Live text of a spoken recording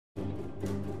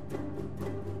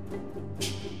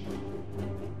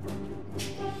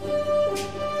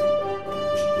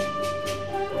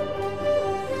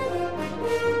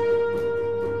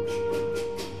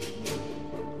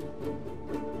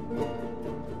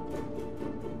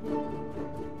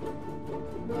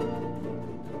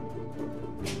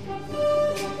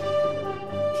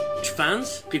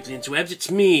fans, people of the interwebs, it's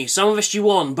me, Sam of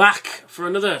SG1, back for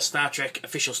another Star Trek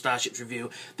official Starships review.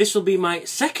 This will be my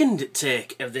second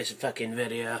take of this fucking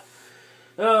video.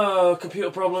 Oh,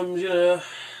 computer problems, you know.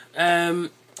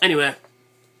 Anyway,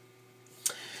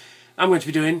 I'm going to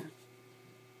be doing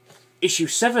issue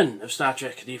 7 of Star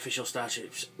Trek, the official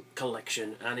Starships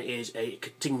collection, and it is a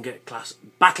HIja class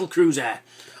battle cruiser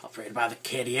operated by the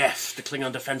KDF, the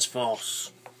Klingon Defense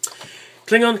Force.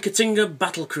 Klingon HIja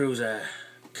battle cruiser.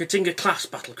 HIja class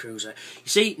battle cruiser. You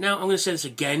see, now I'm going to say this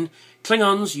again.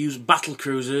 Klingons use battle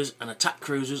cruisers and attack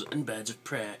cruisers and birds of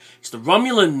prey. It's the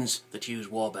Romulans that use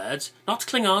warbirds, not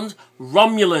Klingons.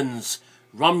 Romulans.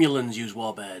 Romulans use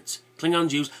warbirds.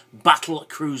 Klingons use battle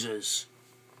cruisers.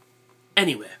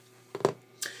 Anyway.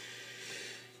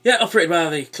 Yeah, operated by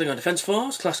the Klingon Defense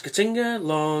Force, class HIja,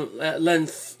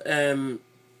 length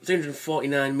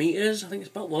 349 metres. I think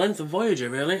it's about the length of Voyager,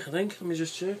 really, I think. Let me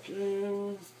just check.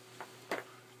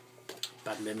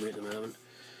 Bad memory at the moment.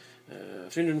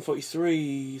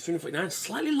 349,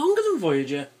 slightly longer than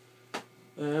Voyager.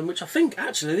 Which I think,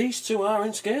 actually, these two are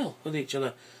in scale with each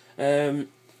other.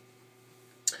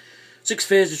 6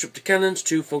 phase disruptor cannons,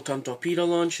 2 photon torpedo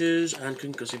launchers, and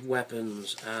concussive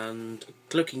weapons, and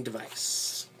cloaking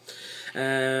device.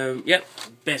 Yep,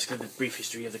 basically the brief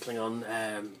history of the Klingon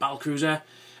battlecruiser.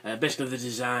 Basically the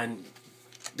design,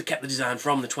 they kept the design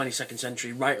from the 22nd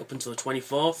century right up until the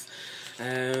 24th,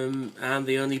 and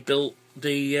they only built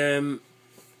the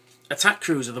attack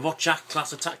cruiser, the Vochak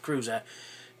class attack cruiser,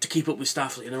 to keep up with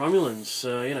Starfleet and the Romulans.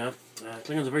 So, you know,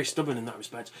 Klingons are very stubborn in that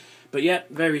respect. But yeah,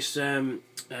 various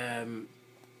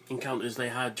encounters they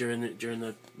had during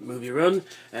the movie run.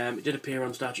 It did appear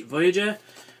on Star Trek Voyager,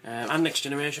 and Next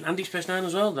Generation, and Deep Space Nine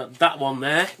as well. That one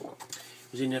there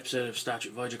was in an episode of Star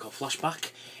Trek Voyager called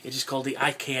Flashback. It is called the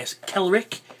IKS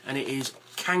Kelrick, and it is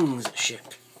Kang's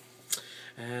ship.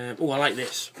 Oh, I like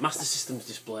this. Master Systems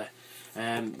display.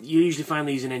 You usually find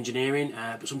these in engineering,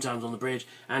 but sometimes on the bridge,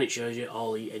 and it shows you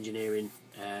all the engineering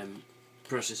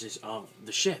processes of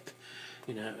the ship.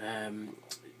 You know,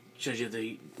 shows you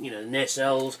the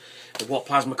nacelles, the warp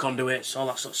plasma conduits, all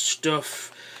that sort of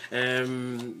stuff.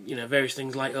 You know, various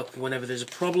things light up whenever there's a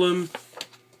problem.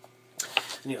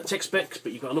 And you've got tech specs,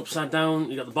 but you've got an upside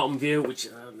down. You've got the bottom view, which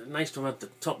nice to have the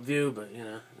top view, but you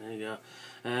know, there you go.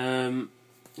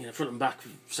 You know, front and back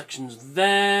sections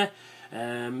there.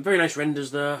 Very nice renders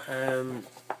though.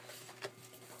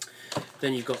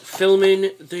 Then you've got filming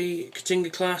the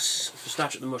HIja class for Star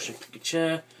Trek the Motion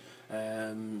Picture.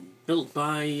 Built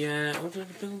by what did I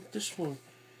build this one?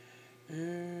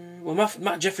 Well,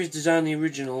 Matt Jeffries designed the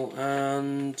original,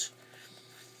 and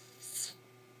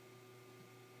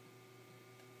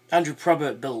Andrew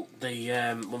Probert built the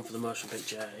one for the motion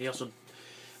picture. He also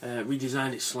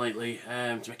redesigned it slightly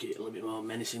to make it a little bit more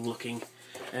menacing looking.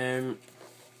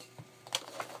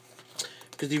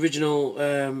 Because the original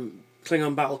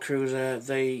Klingon battlecruiser,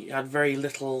 they had very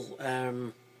little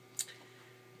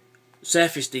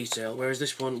surface detail, whereas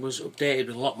this one was updated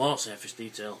with a lot more surface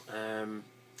detail.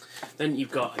 Then you've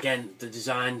got, again, the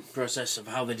design process of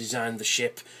how they designed the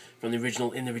ship from the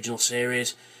original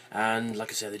series, and like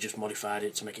I said, they just modified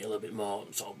it to make it a little bit more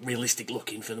sort of realistic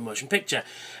looking for the motion picture.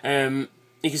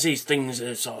 You can see things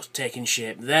are sort of taking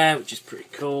shape there, which is pretty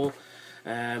cool.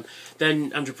 Then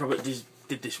Andrew Probert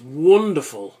did this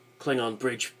wonderful Klingon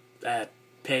bridge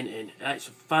painting. It's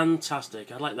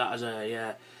fantastic. I like that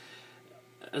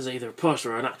as either a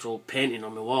poster or an actual painting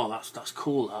on the wall. That's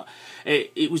cool. That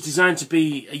it was designed to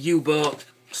be a U-boat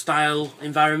style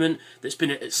environment that's been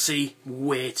at sea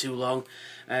way too long.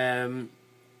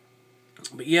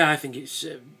 But yeah, I think it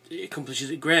accomplishes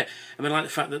it great. I mean, I like the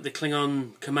fact that the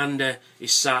Klingon commander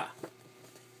is sat,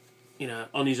 you know,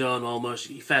 on his own almost.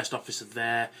 Your first officer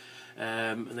there,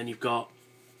 and then you've got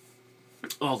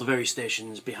all the various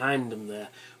stations behind them there,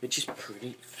 which is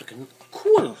pretty fucking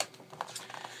cool.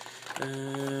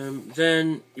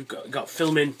 Then you've got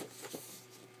filming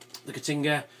the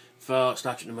HIja for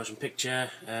Star Trek the Motion Picture.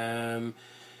 I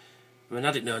mean,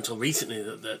 I didn't know until recently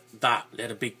that they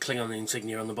had a big Klingon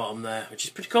insignia on the bottom there, which is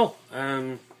pretty cool.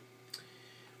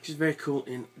 Which is very cool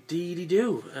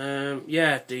indeedy-do.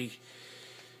 Yeah, the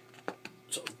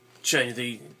sort of showing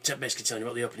you basically telling you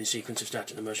about the opening sequence of Star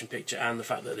Trek the Motion Picture, and the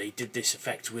fact that they did this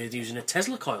effect with using a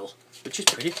Tesla coil, which is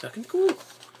pretty fucking cool.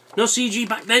 No CG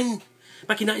back then.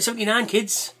 Back in 1979,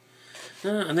 kids.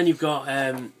 And then you've got,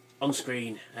 on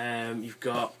screen, you've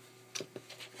got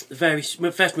the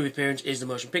first movie appearance is the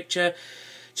motion picture.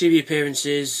 TV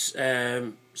appearances,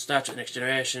 Star Trek Next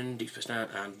Generation, Deep Space Nine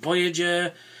and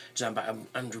Voyager, designed by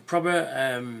Andrew Probert.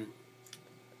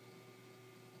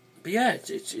 But yeah,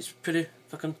 it's pretty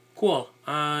fucking cool.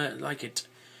 I like it.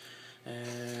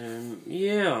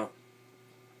 Yeah.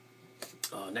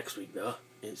 Oh, next week though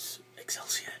it's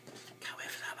Excelsior. Can't wait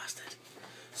for that bastard.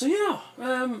 So yeah,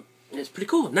 it's pretty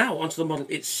cool. Now onto the model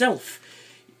itself.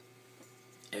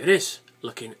 Here it is,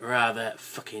 looking rather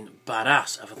fucking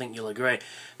badass. I think you'll agree.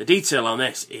 The detail on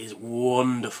this is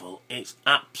wonderful. It's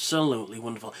absolutely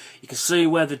wonderful. You can see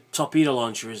where the torpedo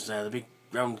launcher is there, the big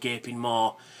round gaping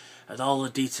maw, and all the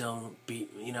detail,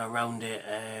 around it.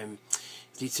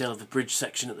 Detail of the bridge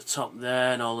section at the top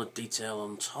there, and all the detail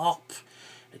on top.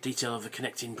 The detail of the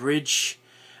connecting bridge.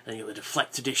 And you've got the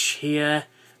deflector dish here,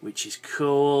 which is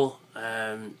cool. You've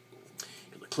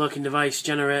got the cloaking device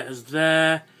generators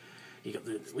there. You got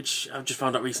which I've just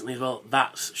found out recently as well,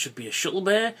 that should be a shuttle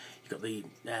bay. You've got the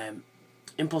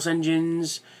impulse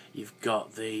engines. You've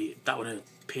got that would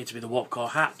appear to be the warp core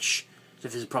hatch. So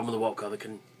if there's a problem with the warp core, they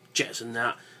can jettison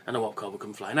that, and the warp core will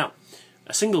come flying out.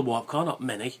 A single warp core, not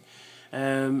many.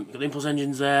 You've got the impulse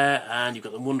engines there, and you've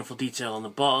got the wonderful detail on the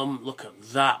bottom. Look at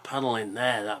that paneling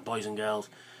there, that, boys and girls.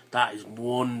 That is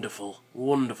wonderful,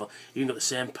 wonderful. You've got the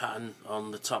same pattern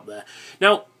on the top there.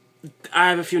 Now, I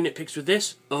have a few nitpicks with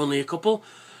this, only a couple.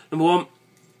 Number one,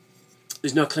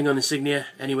 there's no Klingon insignia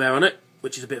anywhere on it,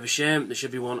 which is a bit of a shame. There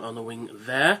should be one on the wing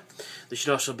there. There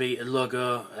should also be a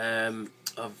logo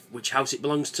of which house it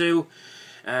belongs to.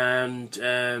 And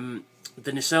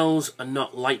the nacelles are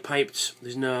not light piped.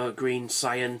 There's no green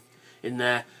cyan in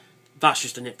there. That's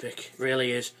just a nitpick,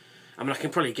 really is. I mean, I can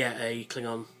probably get a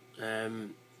Klingon, a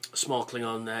small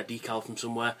Klingon decal from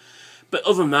somewhere. But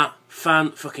other than that,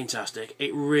 fan-fucking-tastic.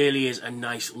 It really is a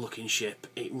nice looking ship.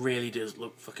 It really does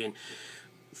look fucking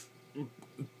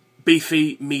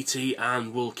beefy, meaty,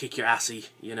 and will kick your assy,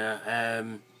 you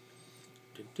know.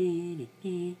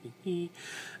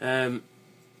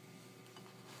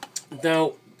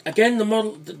 Now, again, the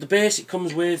model, the base it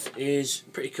comes with is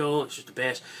pretty cool. It's just a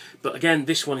base. But again,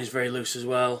 this one is very loose as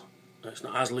well. It's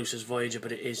not as loose as Voyager,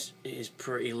 but it is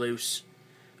pretty loose,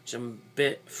 which I'm a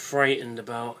bit frightened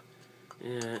about.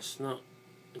 Yeah, it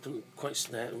doesn't quite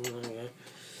snap.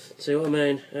 See what I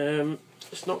mean?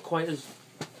 It's not quite as...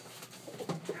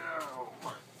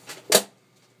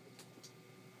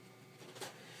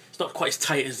 It's not quite as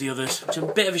tight as the others, which is a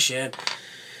bit of a shame.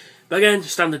 But again,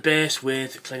 standard base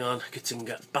with Klingon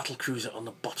Katinga battle cruiser on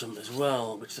the bottom as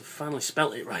well, which they've finally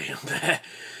spelt it right on there.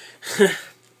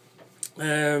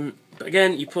 But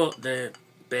again, you put the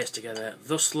base together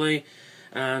thusly,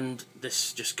 and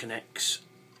this just connects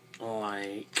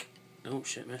like, oh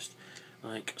shit, missed,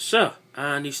 like so,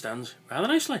 and he stands rather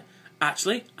nicely.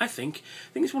 Actually, I think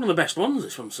it's one of the best ones,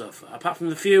 this one so far, apart from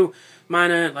the few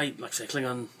minor, like say,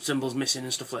 Klingon symbols missing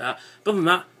and stuff like that. But other than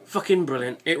that, fucking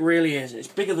brilliant. It really is. It's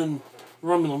bigger than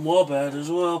Romulan Warbird as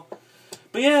well.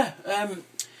 But yeah,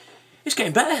 it's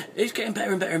getting better. It's getting better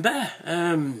and better and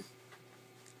better.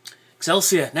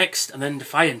 Excelsior next, and then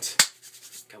Defiant.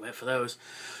 Can't wait for those.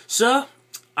 So,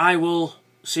 I will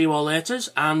see you all later,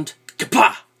 and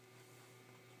goodbye!